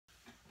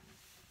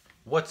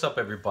What's up,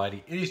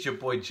 everybody? It is your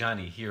boy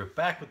Johnny here,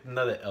 back with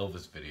another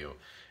Elvis video.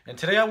 And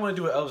today I want to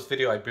do an Elvis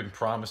video I've been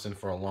promising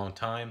for a long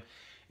time.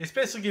 It's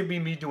basically going to be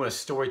me doing a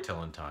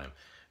storytelling time.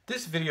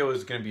 This video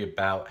is going to be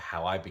about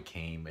how I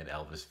became an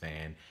Elvis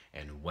fan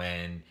and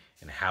when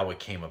and how it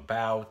came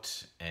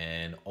about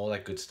and all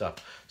that good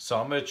stuff. So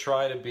I'm going to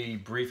try to be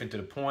brief and to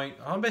the point.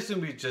 I'm basically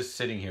going to be just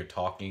sitting here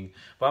talking,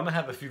 but I'm going to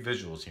have a few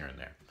visuals here and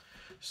there.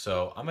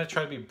 So I'm going to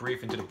try to be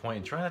brief and to the point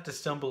and try not to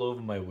stumble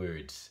over my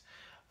words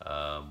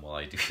while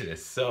I do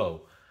this.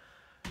 So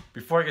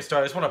before I get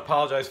started, I just want to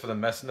apologize for the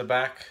mess in the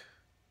back,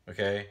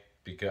 okay?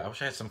 Because I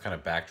wish I had some kind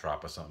of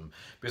backdrop or something.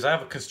 Because I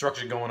have a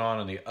construction going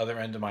on the other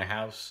end of my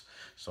house,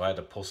 so I had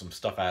to pull some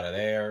stuff out of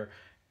there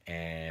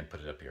and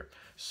put it up here.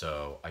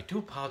 So I do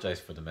apologize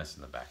for the mess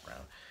in the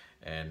background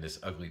and this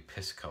ugly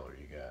piss color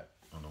you got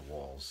on the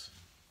walls.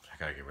 I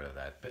gotta get rid of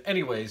that. But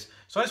anyways,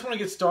 so I just want to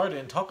get started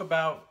and talk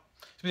about,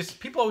 because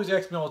people always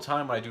ask me all the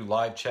time when I do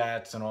live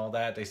chats and all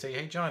that, they say,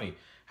 hey Johnny,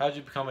 how did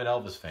you become an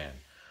Elvis fan?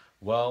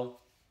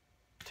 Well,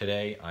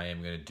 today I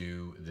am going to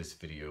do this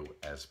video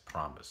as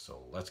promised,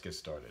 so let's get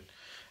started.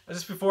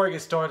 Just before I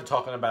get started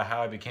talking about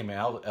how I became an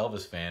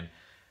Elvis fan,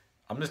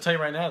 I'm going to tell you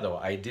right now though,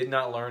 I did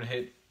not learn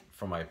it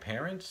from my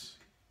parents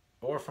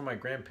or from my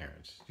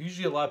grandparents.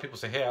 Usually a lot of people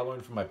say, hey, I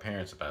learned from my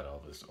parents about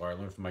Elvis, or I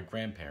learned from my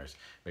grandparents.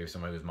 Maybe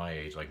somebody who's my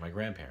age, like my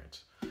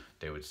grandparents,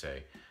 they would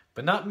say.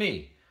 But not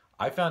me.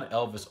 I found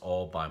Elvis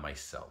all by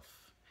myself.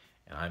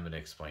 And I'm going to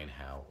explain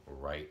how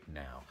right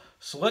now.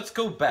 So let's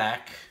go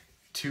back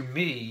to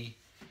me.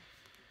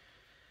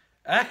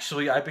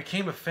 Actually, I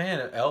became a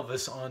fan of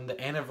Elvis on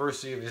the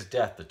anniversary of his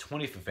death, the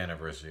 25th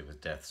anniversary of his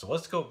death. So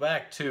let's go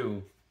back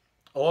to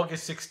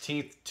August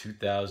 16th,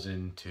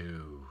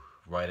 2002,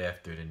 right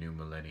after the new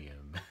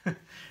millennium,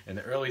 in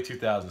the early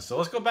 2000s. So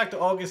let's go back to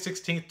August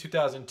 16th,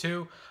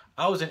 2002.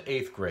 I was in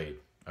 8th grade,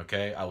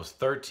 okay? I was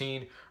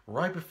 13,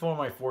 right before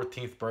my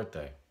 14th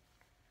birthday.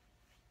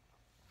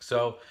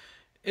 So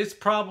it's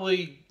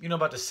probably,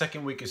 about the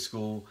second week of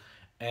school,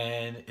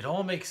 and it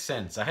all makes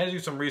sense. I had to do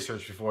some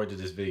research before I did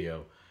this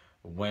video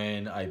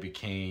when I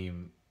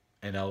became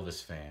an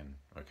Elvis fan,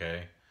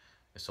 okay?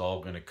 It's all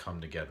going to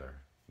come together.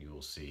 You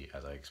will see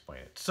as I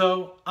explain it.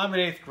 So I'm in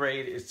 8th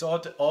grade. It's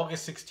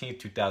August 16th,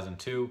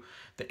 2002,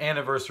 the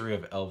anniversary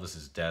of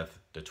Elvis's death,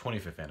 the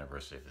 25th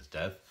anniversary of his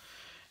death.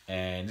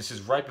 And this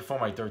is right before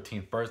my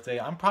 13th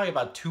birthday. I'm probably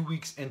about 2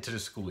 weeks into the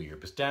school year.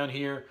 But down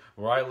here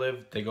where I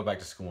live, they go back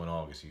to school in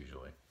August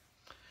usually.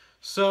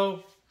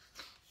 So,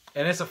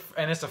 and it's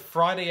a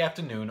Friday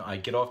afternoon. I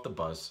get off the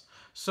bus.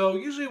 So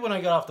usually when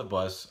I got off the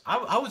bus,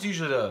 I was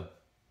usually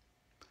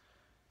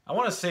I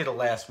want to say the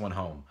last one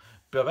home.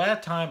 But by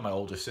that time, my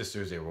older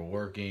sisters, they were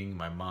working.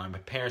 My mom, my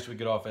parents would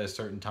get off at a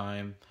certain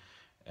time.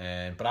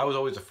 But I was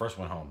always the first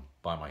one home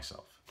by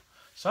myself.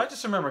 So I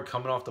just remember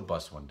coming off the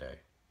bus one day,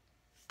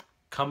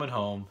 coming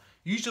home.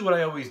 Usually what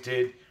I always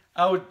did,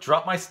 I would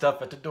drop my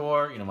stuff at the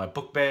door, my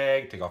book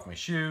bag, take off my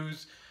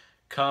shoes,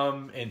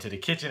 come into the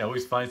kitchen,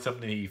 always find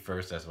something to eat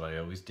first. That's what I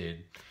always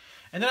did.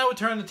 And then I would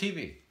turn on the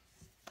TV.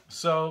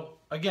 So,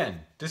 again,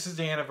 this is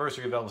the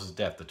anniversary of Elvis's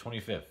death, the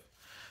 25th.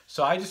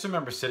 So I just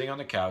remember sitting on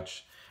the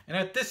couch. And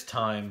at this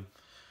time,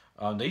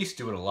 they used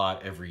to do it a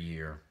lot every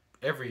year.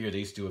 Every year they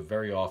used to do it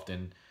very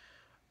often.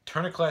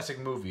 Turner Classic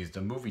Movies, the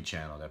movie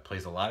channel that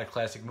plays a lot of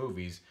classic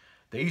movies,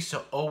 they used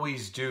to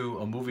always do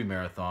a movie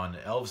marathon,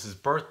 Elvis's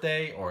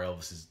birthday or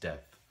Elvis's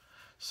death.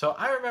 So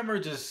I remember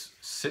just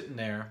sitting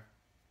there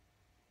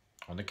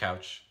on the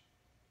couch,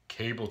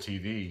 cable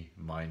TV,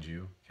 mind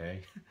you,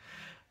 okay?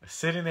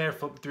 Sitting there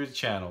flipping through the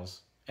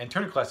channels. And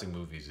Turner Classic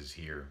Movies is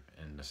here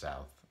in the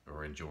South,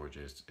 or in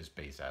Georgia, is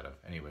based out of.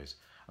 Anyways,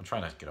 I'm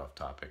trying not to get off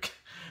topic.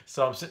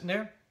 So I'm sitting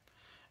there,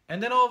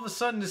 and then all of a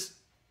sudden this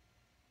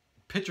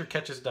picture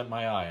catches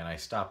my eye, and I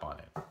stop on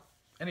it.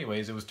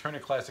 Anyways, it was Turner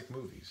Classic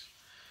Movies.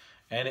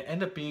 And it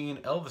ended up being an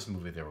Elvis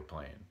movie they were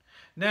playing.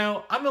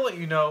 Now, I'm going to let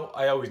you know,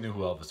 I always knew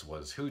who Elvis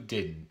was. Who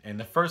didn't? And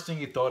the first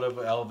thing you thought of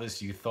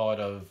Elvis, you thought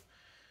of,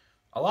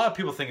 a lot of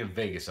people think of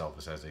Vegas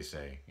Elvis, as they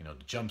say. The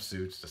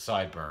jumpsuits, the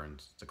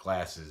sideburns, the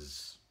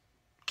glasses,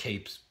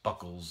 capes,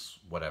 buckles,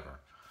 whatever.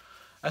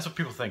 That's what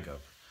people think of.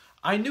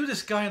 I knew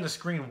this guy on the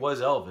screen was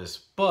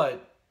Elvis,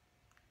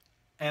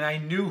 and I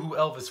knew who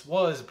Elvis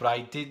was, but I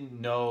didn't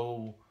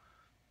know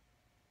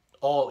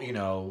all,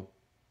 I'm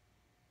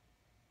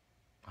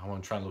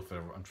trying to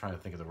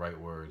think of the right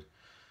word.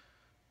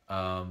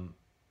 I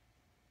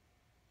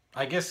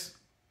guess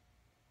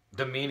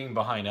the meaning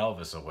behind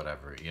Elvis or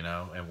whatever,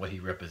 and what he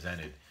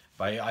represented.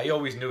 But I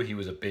always knew he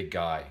was a big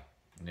guy.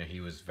 He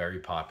was very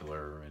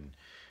popular, and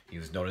he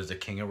was known as the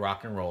king of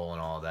rock and roll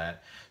and all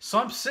that. So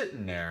I'm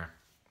sitting there,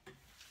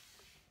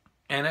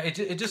 and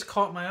it just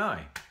caught my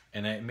eye.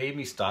 And it made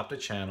me stop the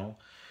channel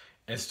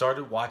and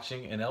started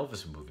watching an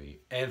Elvis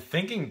movie. And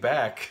thinking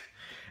back,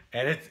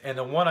 and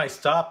the one I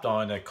stopped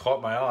on that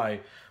caught my eye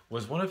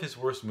was one of his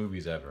worst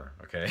movies ever,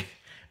 okay?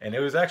 And it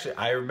was actually,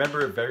 I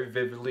remember it very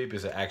vividly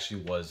because it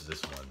actually was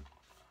this one.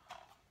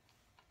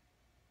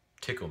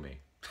 Tickle Me.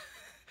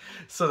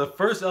 So the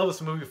first Elvis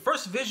movie,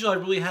 first visual I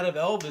really had of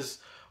Elvis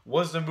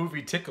was the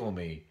movie Tickle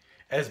Me.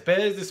 as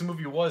bad as this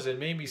movie was, it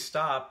made me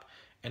stop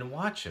and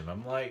watch him.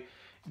 I'm like,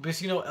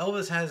 because,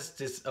 Elvis has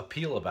this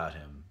appeal about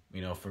him,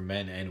 for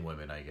men and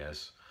women, I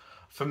guess.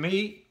 For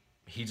me,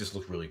 he just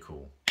looked really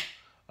cool.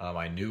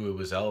 I knew it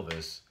was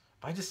Elvis,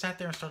 but I just sat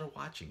there and started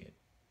watching it.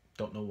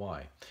 Don't know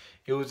why.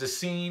 It was a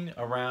scene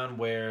around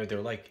where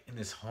they're like in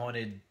this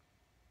haunted,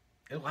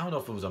 I don't know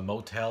if it was a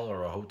motel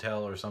or a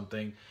hotel or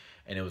something,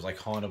 and it was like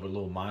haunted with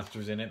little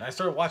monsters in it. And I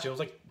started watching. It was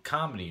like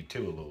comedy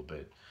too, a little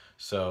bit.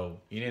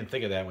 So you didn't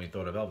think of that when you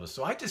thought of Elvis.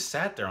 So I just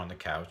sat there on the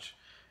couch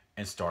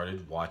and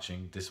started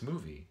watching this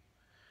movie.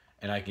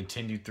 And I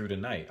continued through the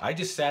night. I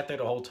just sat there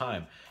the whole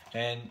time.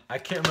 And I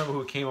can't remember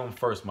who came home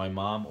first, my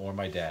mom or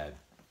my dad.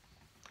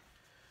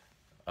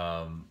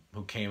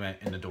 Who came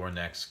in the door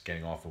next,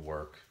 getting off of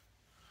work.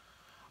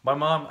 My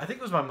mom, I think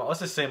it was my mom. Let's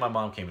just say my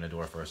mom came in the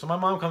door first. So my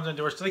mom comes in the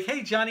door. She's like,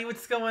 "Hey, Johnny,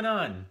 what's going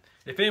on?"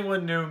 If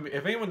anyone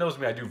knows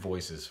me, I do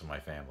voices for my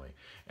family.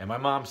 And my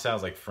mom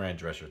sounds like Fran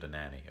Drescher, the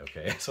nanny,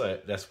 okay? So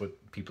that's what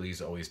people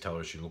used to always tell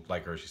her. She looked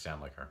like her. She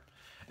sounded like her.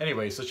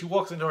 Anyway, so she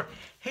walks in the door.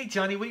 "Hey,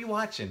 Johnny, what are you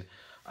watching?"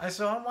 I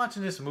said, "I'm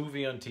watching this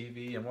movie on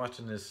TV. I'm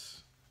watching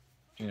this."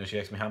 She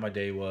asked me how my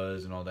day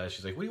was and all that.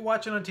 She's like, "What are you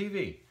watching on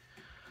TV?"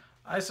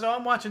 I said, "Oh,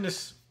 I'm watching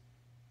this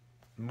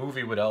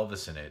movie with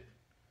Elvis in it."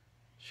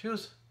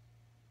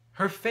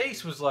 Her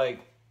face was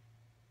like,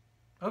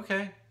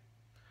 "Okay."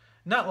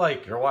 Not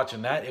like, "You're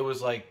watching that." It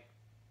was like,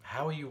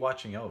 "How are you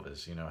watching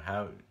Elvis?"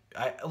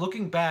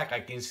 Looking back,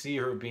 I can see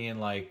her being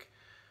like,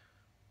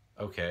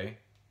 "Okay,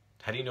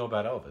 how do you know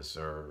about Elvis?"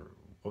 Or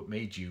what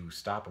made you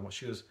stop? And what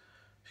she goes,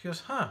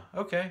 "Huh,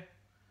 okay."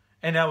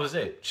 And that was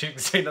it. She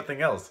didn't say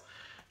nothing else.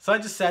 So I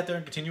just sat there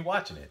and continued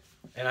watching it.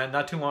 And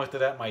not too long after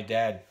that, my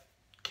dad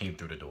came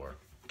through the door,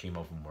 came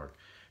home from work.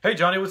 "Hey,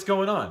 Johnny, what's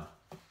going on?"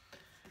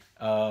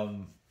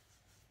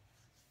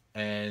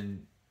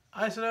 And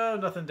I said, "Oh,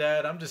 nothing,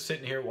 Dad. I'm just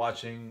sitting here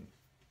watching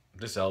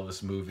this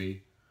Elvis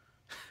movie."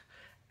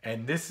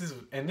 And this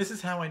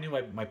is how I knew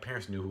my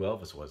parents knew who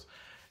Elvis was.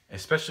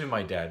 Especially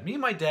my dad. Me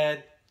and my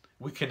dad,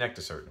 we connect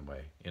a certain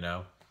way,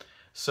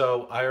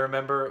 So I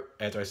remember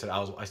after I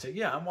said,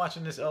 "Yeah, I'm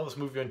watching this Elvis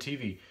movie on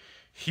TV."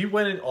 He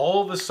went in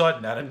all of a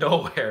sudden out of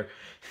nowhere.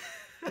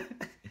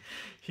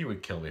 He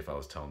would kill me if I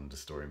was telling him the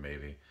story,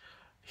 maybe.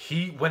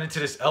 He went into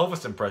this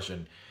Elvis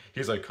impression.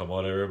 He's like, "Come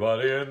on,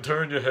 everybody, and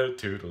turn your head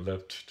to the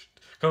left.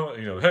 Come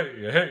on, hey,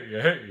 hey,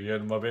 hey,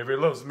 and my baby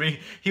loves me."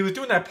 He was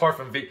doing that part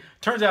from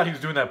turns out he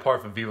was doing that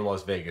part from Viva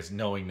Las Vegas,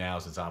 knowing now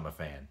since I'm a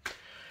fan.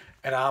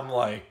 And I'm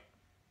like,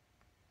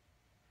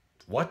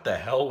 "What the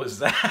hell was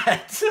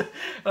that?"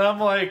 And I'm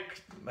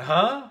like,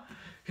 "Huh?"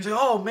 He's like,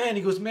 "Oh man,"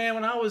 he goes, "Man,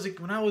 when I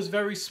was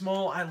very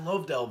small, I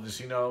loved Elvis,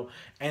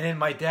 And then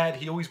my dad,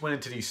 he always went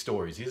into these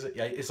stories.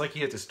 It's like he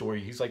has a story.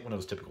 He's like one of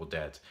those typical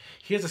dads.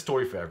 He has a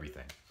story for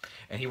everything.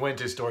 And he went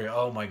into his story,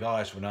 "Oh my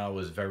gosh, when I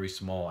was very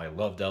small, I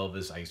loved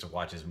Elvis. I used to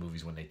watch his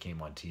movies when they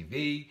came on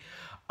TV.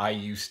 I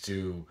used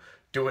to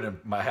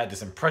I had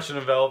this impression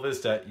of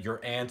Elvis that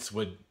your aunts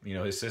would,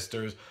 his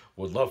sisters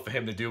would love for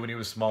him to do when he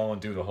was small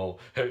and do the whole,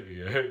 hey,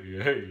 hey,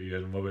 hey,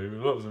 and my baby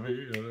loves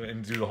me,"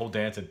 and do the whole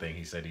dancing thing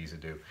he said he used to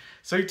do.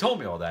 So he told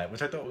me all that,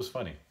 which I thought was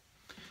funny.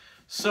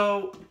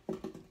 So,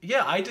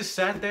 yeah, I just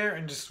sat there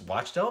and just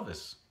watched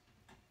Elvis.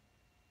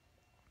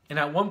 And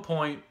at one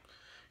point,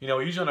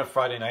 usually on a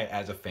Friday night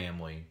as a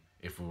family,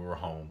 if we were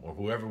home or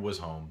whoever was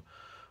home,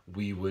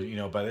 we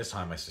would, by this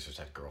time my sisters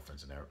had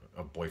girlfriends and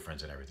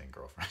boyfriends and everything,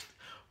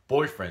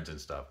 boyfriends and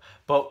stuff.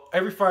 But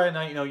every Friday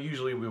night,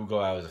 usually we would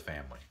go out as a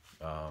family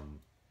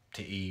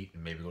to eat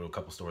and maybe go to a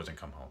couple stores and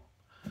come home.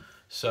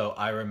 So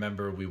I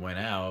remember we went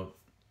out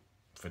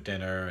for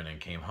dinner and then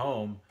came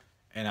home,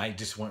 and I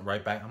just went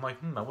right back. I'm like,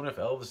 I wonder if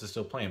Elvis is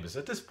still playing. Because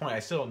at this point, I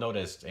still don't know that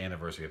it's the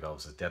anniversary of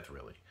Elvis' death,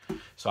 really.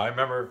 So I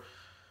remember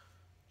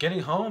getting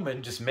home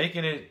and just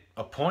making it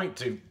a point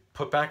to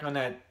put back on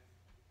that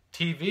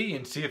TV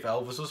and see if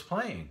Elvis was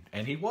playing.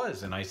 And he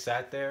was. And I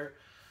sat there,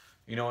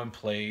 and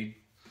played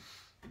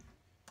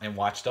and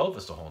watched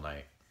Elvis the whole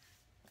night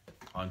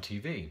on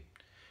TV.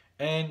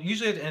 And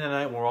usually at the end of the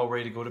night, when we're all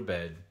ready to go to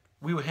bed,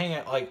 we would hang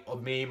out,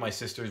 like me, my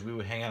sisters, we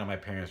would hang out in my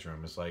parents'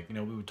 room. It's like, we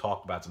would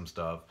talk about some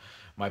stuff.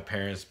 My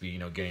parents be,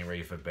 getting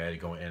ready for bed,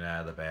 going in and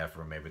out of the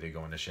bathroom. Maybe they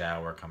go in the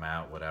shower, come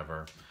out,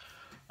 whatever.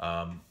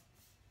 I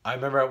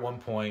remember at one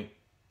point,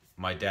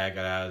 my dad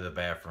got out of the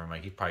bathroom.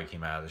 Like, he probably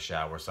came out of the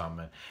shower or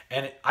something.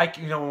 And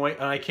when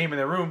I came in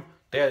the room,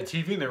 they had a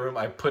TV in the room.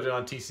 I put it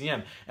on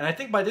TCM. And I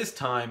think by this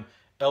time,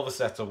 Elvis,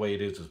 That's the Way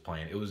It Is was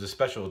playing. It was a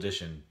special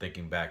edition,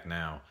 thinking back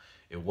now.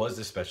 It was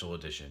a special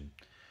edition.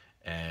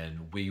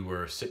 And we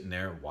were sitting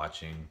there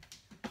watching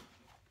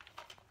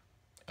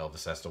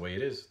Elvis, That's the Way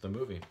It Is, the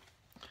movie.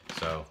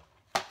 So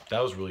that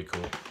was really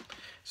cool.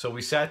 So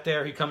we sat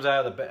there. He comes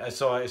out of the bed.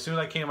 So as soon as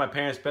I came to my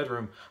parents'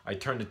 bedroom, I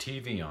turned the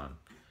TV on.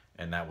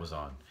 And that was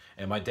on.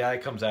 And my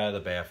dad comes out of the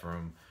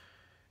bathroom.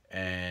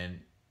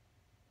 And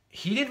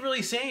he didn't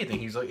really say anything.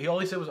 He all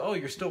he said was, "Oh,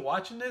 you're still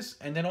watching this?"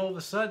 And then all of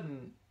a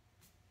sudden,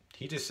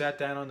 he just sat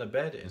down on the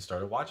bed and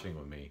started watching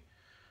with me.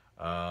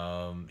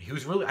 He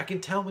was really, I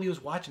can tell when he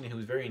was watching it, he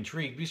was very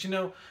intrigued.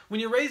 Because, when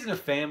you're raising a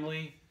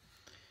family,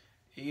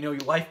 you know,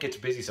 your life gets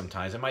busy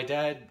sometimes. And my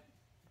dad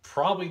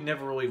probably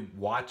never really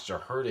watched or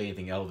heard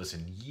anything Elvis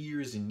in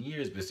years and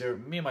years, because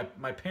me and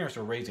my parents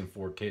were raising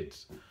 4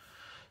 kids.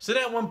 So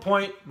then at one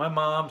point, my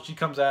mom, she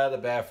comes out of the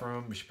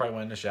bathroom. She probably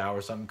went in the shower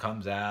or something,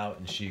 comes out,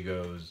 and she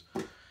goes,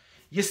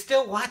 "You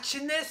still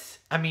watching this?"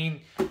 I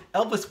mean,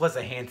 Elvis was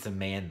a handsome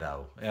man,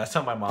 though. That's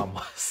how my mom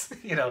was,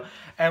 you know.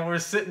 And we're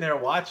sitting there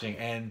watching,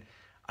 and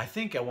I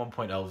think at one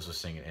point Elvis was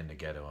singing "In the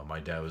Ghetto," and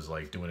my dad was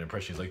like doing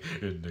impressions like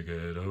 "In the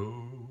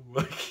Ghetto."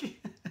 Like,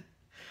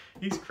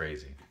 he's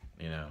crazy,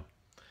 you know.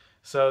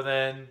 So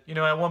then, you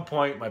know, at one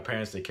point, my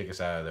parents, they kick us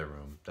out of their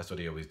room. That's what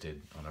they always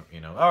did. You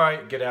know, all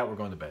right, get out, we're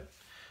going to bed.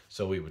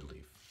 So we would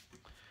leave.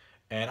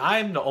 And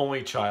I'm the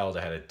only child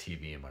that had a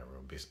TV in my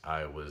room, because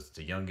I was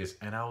the youngest,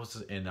 and I was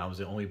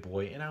the only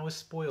boy, and I was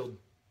spoiled.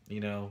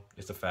 You know,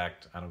 it's a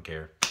fact. I don't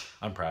care.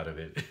 I'm proud of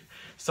it.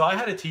 So I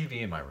had a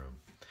TV in my room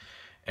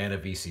and a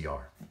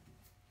VCR.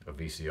 A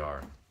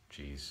VCR.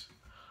 Jeez.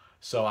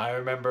 So I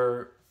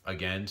remember,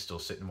 again, still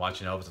sitting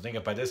watching Elvis. I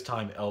think by this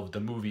time, the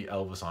movie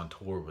Elvis on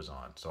Tour was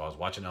on. So I was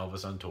watching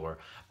Elvis on Tour.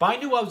 But I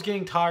knew I was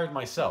getting tired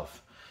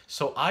myself.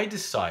 So I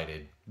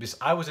decided, because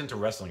I was into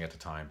wrestling at the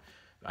time,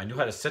 I knew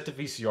how to set the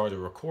VCR to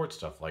record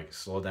stuff, like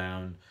slow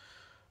down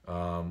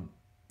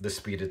the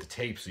speed of the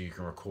tape so you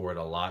can record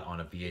a lot on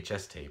a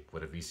VHS tape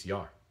with a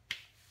VCR.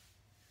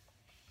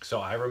 So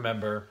I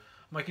remember,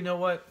 I'm like, you know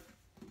what?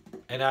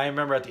 And I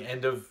remember at the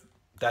end of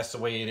That's the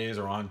Way It Is,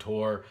 or On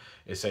Tour,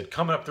 it said,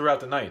 coming up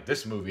throughout the night,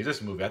 this movie.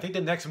 I think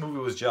the next movie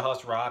was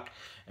Jailhouse Rock,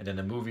 and then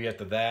the movie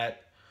after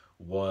that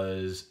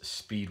was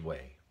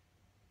Speedway.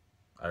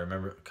 I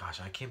remember,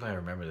 gosh, I can't believe I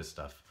remember this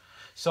stuff.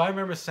 So I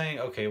remember saying,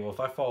 okay, well, if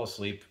I fall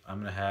asleep, I'm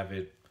going to have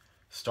it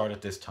start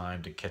at this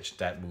time to catch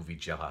that movie,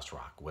 Jailhouse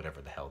Rock,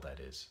 whatever the hell that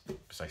is,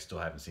 because I still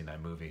haven't seen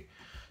that movie.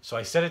 So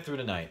I set it through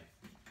the night.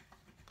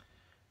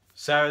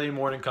 Saturday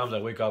morning comes, I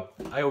wake up.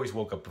 I always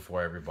woke up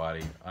before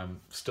everybody. I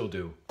still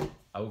do.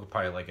 I woke up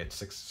probably like at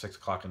 6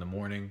 o'clock in the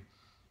morning,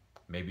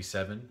 maybe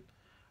 7.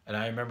 And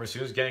I remember as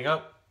soon as getting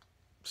up,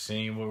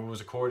 seeing what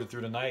was recorded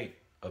through the night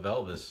of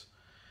Elvis.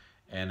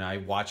 And I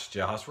watched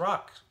Jailhouse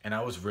Rock, and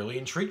I was really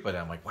intrigued by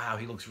that. I'm like, wow,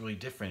 he looks really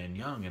different and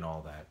young and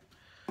all that.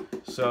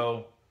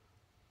 So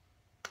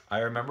I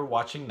remember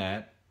watching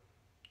that,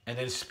 and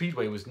then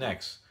Speedway was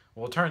next.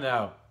 Well, it turned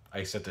out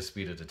I set the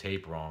speed of the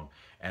tape wrong,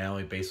 and I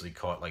only basically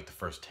caught like the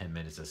first 10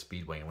 minutes of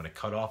Speedway. And when it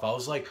cut off, I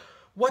was like,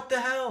 what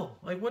the hell?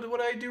 Like, what did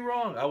I do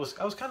wrong? I was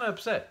kind of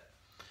upset.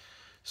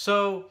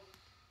 So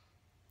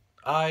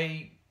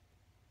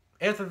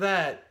after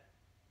that,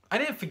 I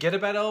didn't forget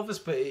about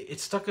Elvis, but it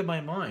stuck in my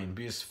mind,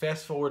 because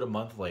fast forward a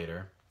month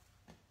later.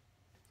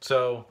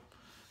 So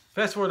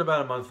fast forward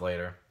about a month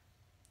later,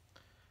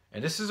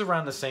 and this is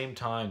around the same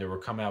time they were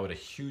coming out with a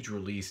huge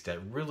release that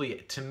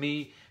really, to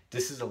me,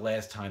 this is the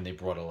last time they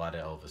brought a lot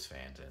of Elvis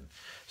fans in.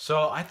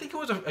 So I think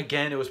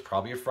it was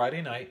probably a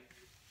Friday night.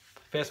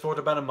 Fast forward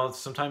about a month,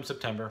 sometime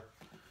September.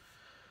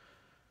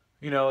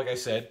 You know, like I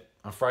said,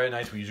 on Friday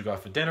nights we usually go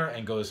out for dinner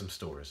and go to some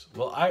stores.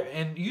 Well,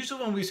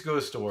 usually when we used to go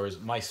to stores,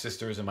 my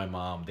sisters and my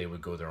mom, they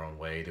would go their own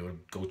way. They would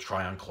go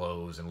try on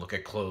clothes and look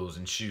at clothes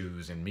and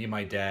shoes. And me and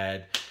my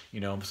dad, you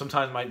know,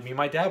 sometimes me and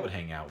my dad would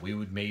hang out. We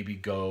would maybe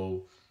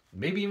go,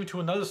 maybe even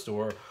to another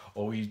store,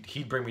 or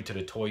he'd bring me to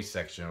the toy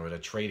section or the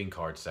trading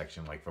card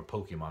section, like for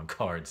Pokemon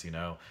cards, you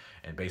know,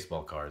 and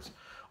baseball cards.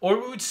 Or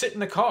we would sit in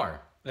the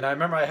car. And I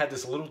remember I had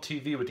this little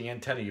TV with the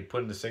antenna you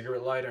put in the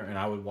cigarette lighter, and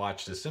I would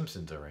watch The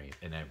Simpsons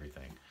and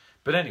everything.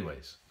 But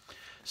anyways,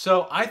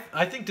 so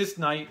I think this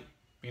night,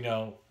 you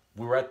know,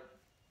 we were at,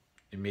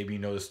 maybe you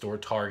know the store,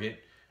 Target.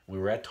 We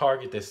were at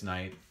Target this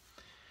night,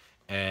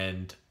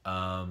 and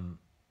I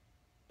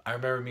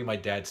remember me and my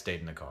dad stayed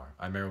in the car.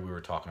 I remember we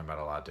were talking about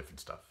a lot of different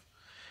stuff.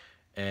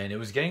 And it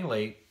was getting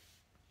late,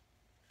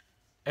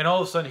 and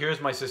all of a sudden,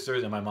 here's my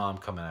sisters and my mom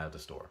coming out of the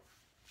store.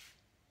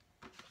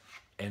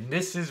 And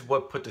this is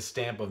what put the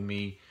stamp of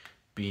me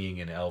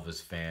being an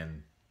Elvis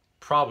fan,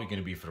 probably going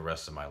to be for the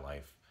rest of my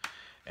life.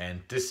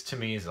 And this, to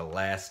me, is the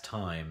last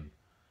time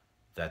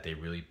that they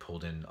really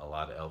pulled in a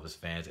lot of Elvis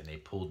fans, and they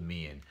pulled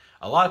me in.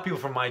 A lot of people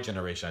from my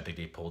generation, I think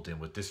they pulled in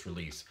with this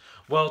release.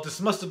 Well,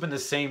 this must have been the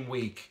same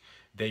week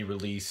they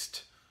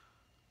released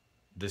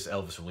this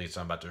Elvis release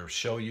I'm about to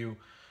show you.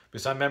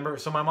 Because I remember,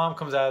 so my mom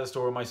comes out of the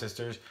store with my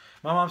sisters.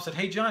 My mom said,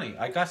 hey, Johnny,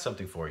 I got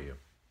something for you.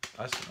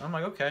 I'm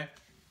like, okay.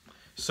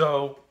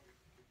 So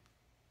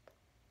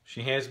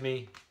she hands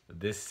me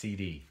this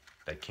CD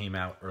that came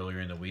out earlier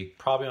in the week,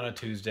 probably on a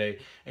Tuesday.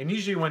 And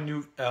usually when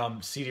new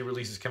CD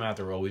releases come out,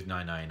 they're always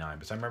 $9.99.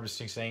 But I remember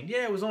saying,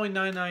 yeah, it was only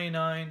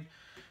 $9.99.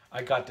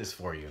 I got this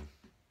for you.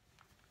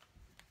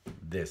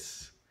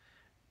 This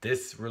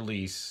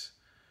release,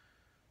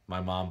 my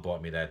mom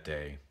bought me that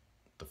day,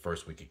 the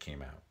first week it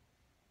came out.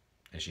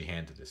 And she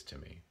handed this to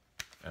me.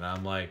 And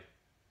I'm like,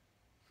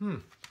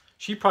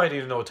 She probably didn't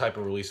even know what type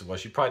of release it was.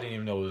 She probably didn't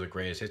even know it was a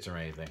greatest hits or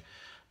anything.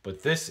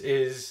 But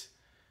this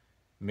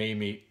made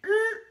me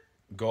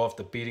go off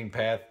the beating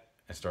path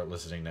and start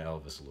listening to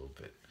Elvis a little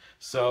bit.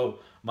 So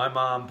my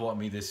mom bought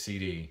me this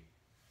CD.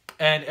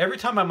 And every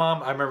time my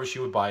mom, I remember she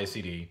would buy a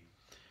CD,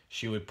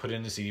 she would put it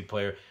in the CD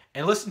player.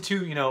 and listen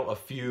to, you know, a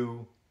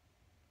few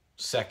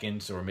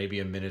seconds or maybe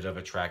a minute of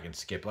a track and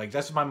skip. Like,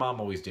 that's what my mom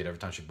always did every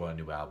time she bought a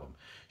new album.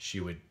 She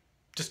would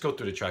just go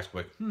through the tracks,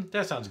 like,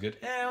 that sounds good.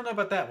 I don't know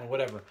about that one,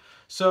 whatever.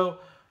 So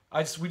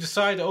we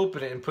decided to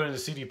open it and put it in the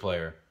CD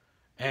player.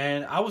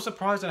 And I was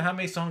surprised at how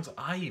many songs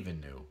I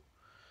even knew.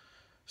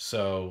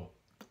 So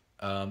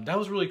that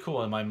was really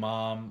cool. And my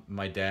mom,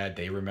 my dad,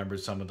 they remembered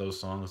some of those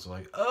songs.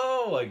 Like,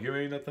 oh, like, you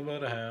ain't nothing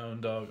but a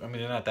hound dog. I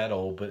mean, they're not that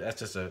old, but that's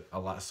just a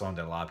song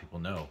that a lot of people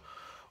know.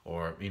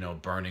 Or, you know,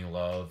 Burning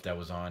Love, that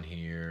was on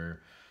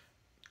here.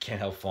 Can't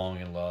Help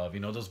Falling in Love. You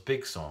know, those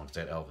big songs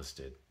that Elvis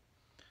did.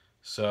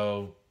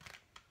 So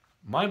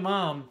my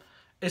mom,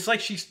 it's like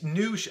she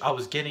knew I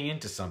was getting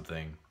into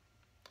something.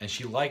 And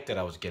she liked that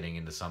I was getting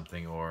into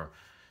something. Or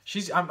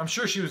I'm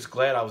sure she was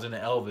glad I was into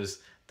Elvis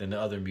than the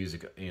other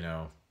music, you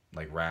know,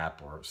 like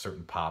rap or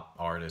certain pop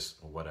artists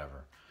or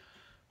whatever.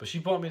 But she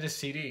bought me this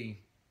CD,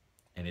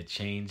 and it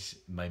changed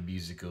my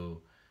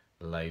musical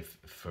life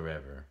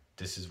forever.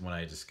 This is when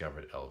I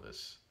discovered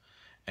Elvis.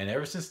 And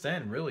ever since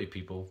then, really,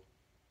 people,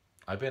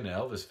 I've been an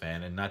Elvis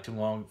fan. And not too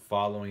long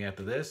following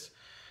after this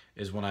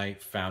is when I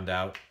found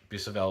out,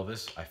 because of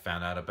Elvis, I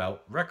found out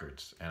about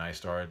records. And I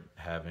started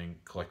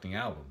collecting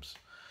albums.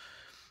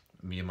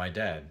 Me and my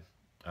dad.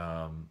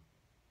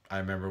 I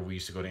remember we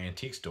used to go to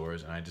antique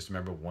stores. And I just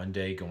remember one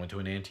day going to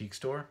an antique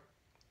store.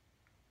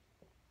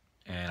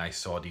 And I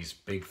saw these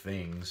big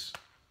things.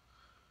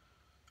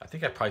 I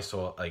think I probably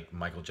saw like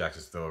Michael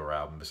Jackson's Thriller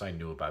album, because I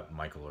knew about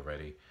Michael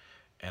already.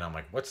 And I'm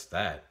like, what's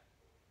that?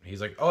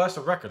 He's like, oh, that's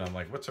a record. I'm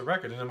like, what's a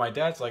record? And then my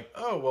dad's like,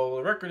 oh, well,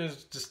 a record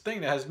is this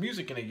thing that has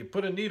music in it. You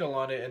put a needle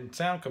on it and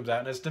sound comes out,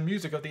 and it's the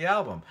music of the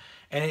album.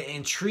 And it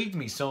intrigued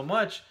me so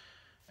much.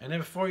 And then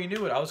before you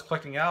knew it, I was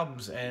collecting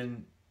albums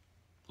and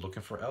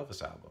looking for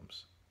Elvis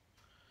albums.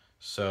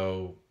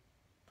 So,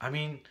 I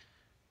mean,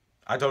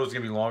 I thought it was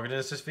going to be longer than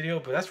this video,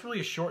 but that's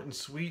really a short and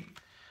sweet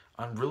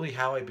on really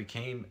how I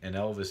became an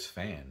Elvis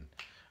fan.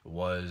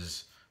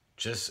 Was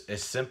just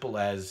as simple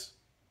as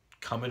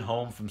coming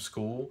home from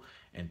school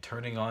and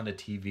turning on the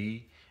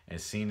TV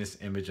and seeing this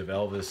image of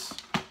Elvis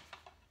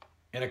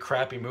in a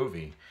crappy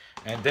movie.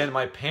 And then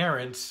my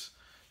parents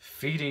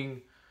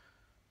feeding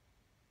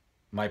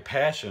my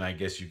passion, I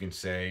guess you can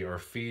say, or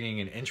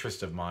feeding an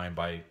interest of mine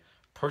by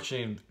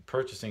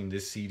purchasing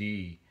this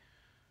CD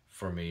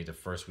for me the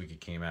first week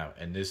it came out.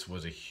 And this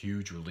was a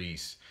huge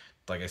release.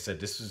 Like I said,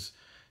 this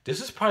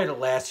is probably the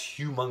last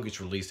humongous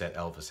release that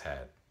Elvis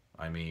had.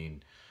 I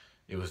mean,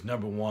 it was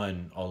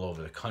 #1 all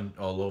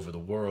over the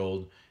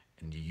world.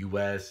 In the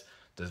U.S.,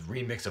 the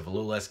remix of A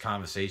Little Less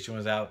Conversation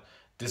was out.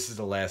 This is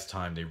the last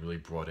time they really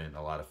brought in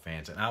a lot of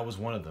fans, and I was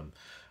one of them,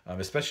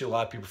 especially a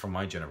lot of people from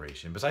my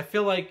generation. Because I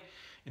feel like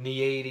in the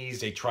 80s,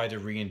 they tried to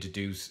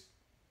reintroduce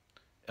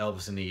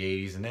Elvis in the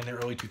 80s, and then in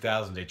the early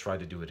 2000s, they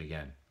tried to do it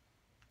again.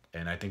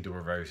 And I think they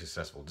were very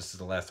successful. This is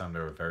the last time they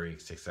were very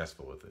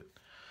successful with it.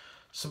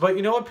 So, but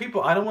you know what,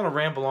 people? I don't want to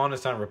ramble on and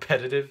sound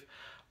repetitive,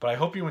 but I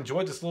hope you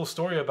enjoyed this little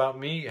story about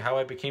me, how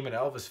I became an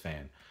Elvis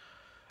fan.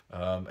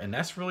 And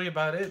that's really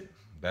about it.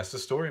 That's the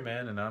story,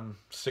 man, and I'm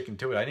sticking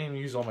to it. I didn't even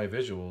use all my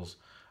visuals,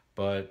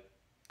 but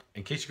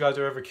in case you guys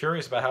are ever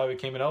curious about how I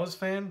became an Elvis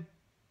fan,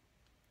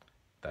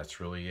 that's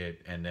really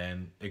it. And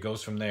then it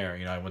goes from there.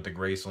 You know, I went to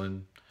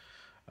Graceland.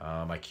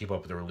 I keep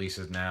up with the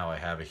releases now. I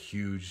have a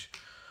huge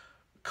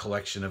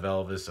collection of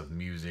Elvis, of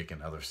music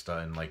and other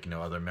stuff, and like, you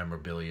know, other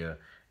memorabilia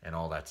and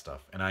all that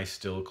stuff. And I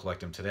still collect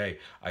them today.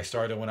 I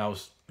started when I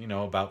was, you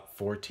know, about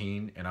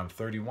 14, and I'm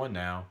 31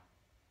 now.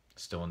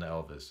 Still into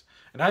Elvis.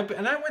 And I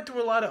went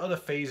through a lot of other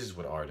phases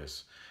with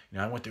artists. You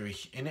know, I went through,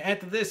 and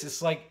after this,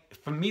 it's like,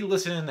 for me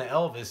listening to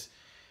Elvis,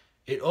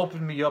 it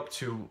opened me up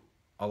to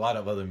a lot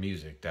of other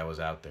music that was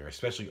out there,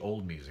 especially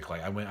old music.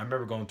 Like I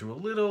remember going through a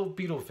little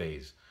Beatle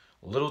phase,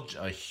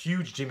 a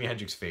huge Jimi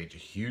Hendrix phase, a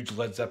huge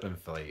Led Zeppelin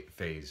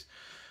phase.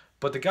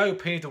 But the guy who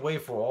paved the way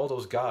for all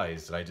those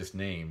guys that I just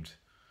named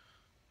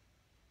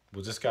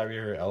was this guy right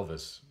here,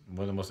 Elvis,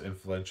 one of the most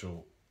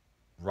influential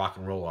rock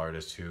and roll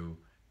artists who,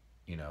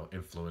 you know,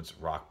 influence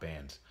rock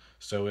bands.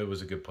 So it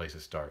was a good place to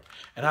start.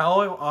 And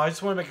I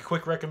just want to make a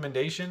quick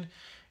recommendation.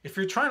 If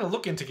you're trying to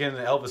look into getting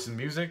into Elvis and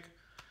music,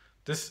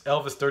 this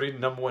Elvis 30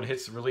 #1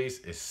 hits release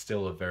is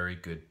still a very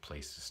good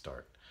place to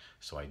start.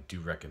 So I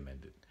do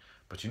recommend it.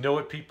 But you know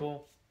what,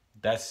 people?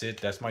 That's it.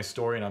 That's my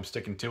story, and I'm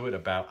sticking to it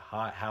about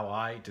how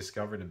I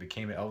discovered and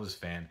became an Elvis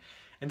fan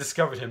and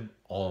discovered him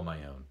all on my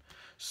own.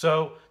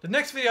 So the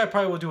next video I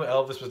probably will do with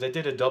Elvis was I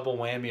did a double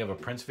whammy of a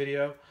Prince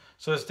video.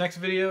 So this next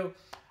video,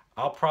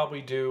 I'll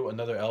probably do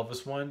another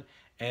Elvis one,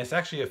 and it's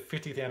actually a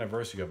 50th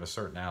anniversary of a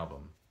certain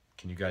album.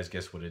 Can you guys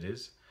guess what it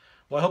is?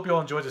 Well, I hope you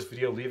all enjoyed this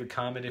video. Leave a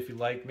comment if you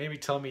like. Maybe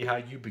tell me how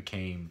you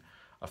became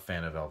a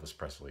fan of Elvis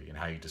Presley and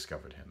how you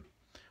discovered him.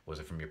 Was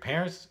it from your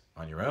parents,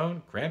 on your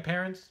own,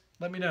 grandparents?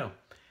 Let me know.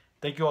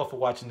 Thank you all for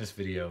watching this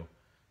video,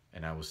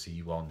 and I will see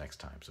you all next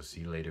time. So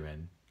see you later,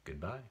 and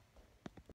goodbye.